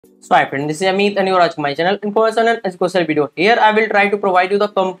So hi friend, this is Amit and you are watching my channel Information and Educational Video. Here I will try to provide you the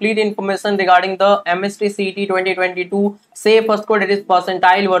complete information regarding the MHTCET 2022 say first code, that is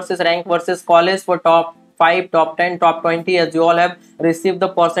percentile versus rank versus college for top 5, top 10, top 20, as you all have received the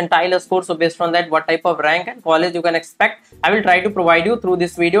percentile score. So based on that, what type of rank and college you can expect, I will try to provide you through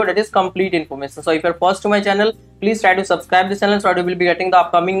this video, that is complete information. So if you're first to my channel, please try to subscribe this channel so that you will be getting the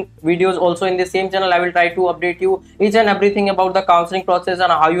upcoming videos also in the same channel. I will try to update you each and everything about the counseling process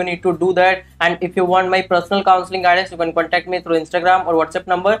and how you need to do that. And if you want my personal counseling guidance, you can contact me through Instagram or WhatsApp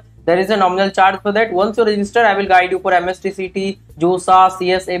number. There is a nominal charge for that. Once you register, I will guide you for MHTCET, josaa,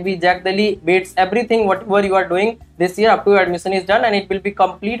 csab, JAC Delhi, BITS, everything whatever you are doing this year up to your admission is done, and it will be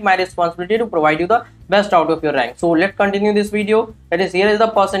complete my responsibility to provide you the best out of your rank. So let's continue this video. That is, here is the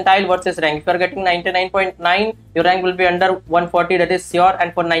percentile versus rank. If you are getting 99.9, your rank will be under 140, that is sure,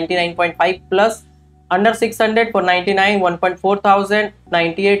 and for 99.5 plus, under 600 for 99 1.4 thousand,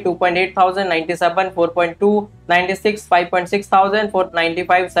 98 2.8 thousand, 97 4.2, 96 5.6 thousand, for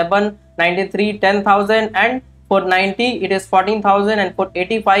 95 7, 93 10,000, and for 90 it is 14,000, and for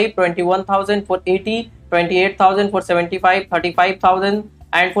 85 21,000, for 80 28,000, for 75 35,000,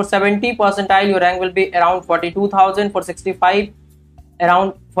 and for 70 percentile your rank will be around 42,000, for 65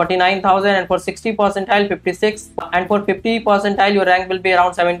 around 49,000, and for 60 percentile 56, and for 50 percentile your rank will be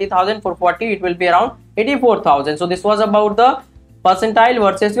around 70,000, for 40 it will be around 84,000. So this was about the percentile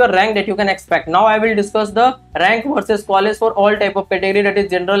versus your rank that you can expect. Now I will discuss the rank versus college for all type of category, that is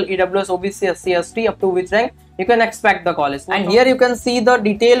general, EWS, OBC, SC, ST, up to which rank you can expect the college. And here you can see the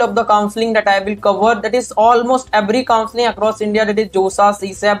detail of the counseling that I will cover. That is almost every counseling across India, that is josaa,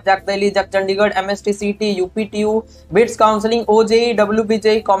 csab, JAC Delhi, JAC Chandigarh, MHTCET, UPTU, BITS counseling, OJE,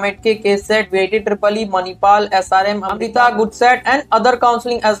 WBJE, COMEDK, KSET, VIT, EEE, Manipal, SRM, Amrita, GoodSet, and other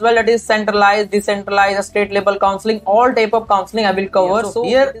counseling as well, that is centralized, decentralized, state level counseling, all type of counseling I will cover. So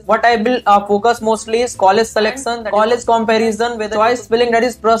here what I will focus mostly is college selection, college comparison with choice filling, that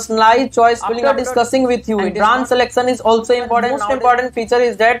is personalized choice filling, after discussing with you. Branch selection is also important. Most important feature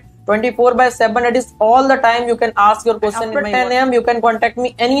is that 24/7, it is all the time you can ask your question. After 10 AM you can contact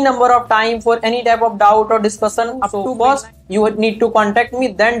me any number of time for any type of doubt or discussion. Up to first you would need to contact me,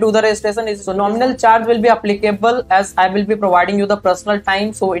 then do the registration. So nominal charge will be applicable as I will be providing you the personal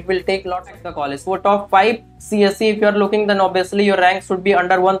time, so it will take lot of the college. For top 5 CSE, if you are looking, then obviously your rank should be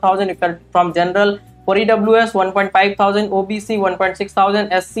under 1,000 if you are from general. For EWS 1.5 thousand, OBC 1.6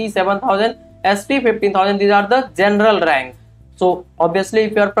 thousand, SC 7,000, ST 15,000. These are the general rank. So obviously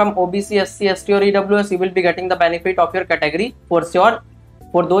if you are from OBC, SC, ST or EWS, you will be getting the benefit of your category for sure,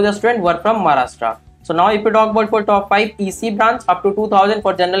 for those students who are from Maharashtra. So now if you talk about for top 5 EC branch, up to 2,000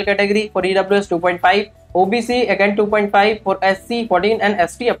 for general category, for EWS 2.5, OBC again 2.5, for SC 14, and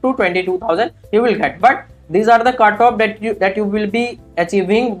ST up to 22,000 you will get. But these are the cutoff that you will be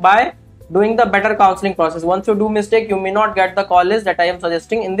achieving by doing the better counseling process. Once you do mistake, you may not get the college that I am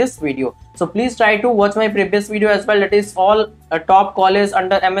suggesting in this video. So please try to watch my previous video as well, that is all top college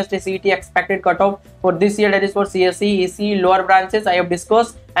under MHTCET expected cutoff for this year, that is for CSE, EC, lower branches I have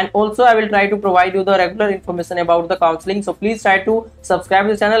discussed, and also I will try to provide you the regular information about the counseling. So please try to subscribe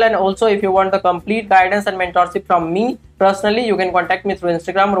to the channel, and also if you want the complete guidance and mentorship from me personally, you can contact me through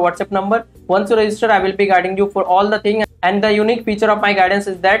Instagram or WhatsApp number. Once you register, I will be guiding you for all the things, and the unique feature of my guidance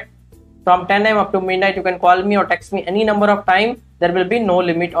is that from 10 AM up to midnight you can call me or text me any number of time. There will be no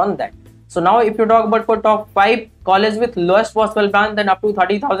limit on that. So now if you talk about for top 5 college with lowest possible branch, then up to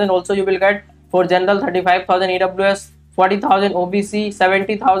 30,000 also you will get. For general 35,000 EWS, 40,000 OBC,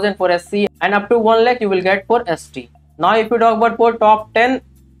 70,000 for SC, and up to 1 lakh you will get for ST. Now if you talk about for top 10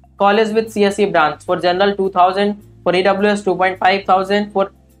 college with CSE branch, for general 2,000, for EWS 2.5 thousand,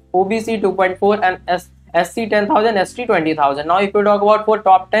 for OBC 2.4, and SC 10,000, ST 20,000. Now if you talk about for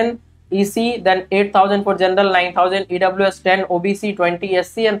top 10 EC, then 8,000 for general, 9,000 EWS, 10 OBC, 20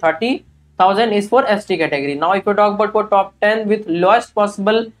 SC, and 30,000 is for ST category. Now if you talk about for top 10 with lowest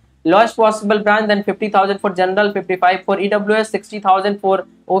possible branch, then 50,000 for general, 55 for EWS, 60,000 for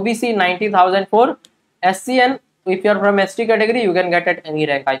OBC, 90,000 for SC, and if you are from ST category you can get at any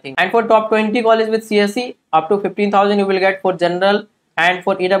rank, I think. And for top 20 college with CSE, up to 15,000 you will get for general, and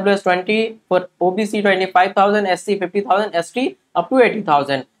for EWS 20, for OBC 25,000, SC 50,000, ST up to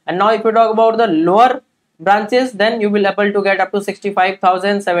 80,000. And now if you talk about the lower branches, then you will able to get up to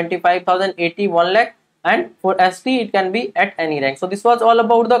 65,000, 75,000, 80, 1 lakh, and for ST it can be at any rank. So this was all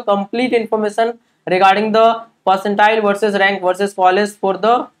about the complete information regarding the percentile versus rank versus college for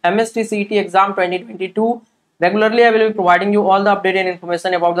the MHTCET exam 2022. Regularly I will be providing you all the updated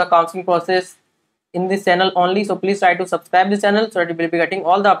information about the counseling process in this channel only. So please try to subscribe this channel so that you will be getting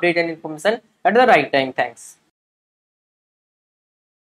all the updated information at the right time. Thanks.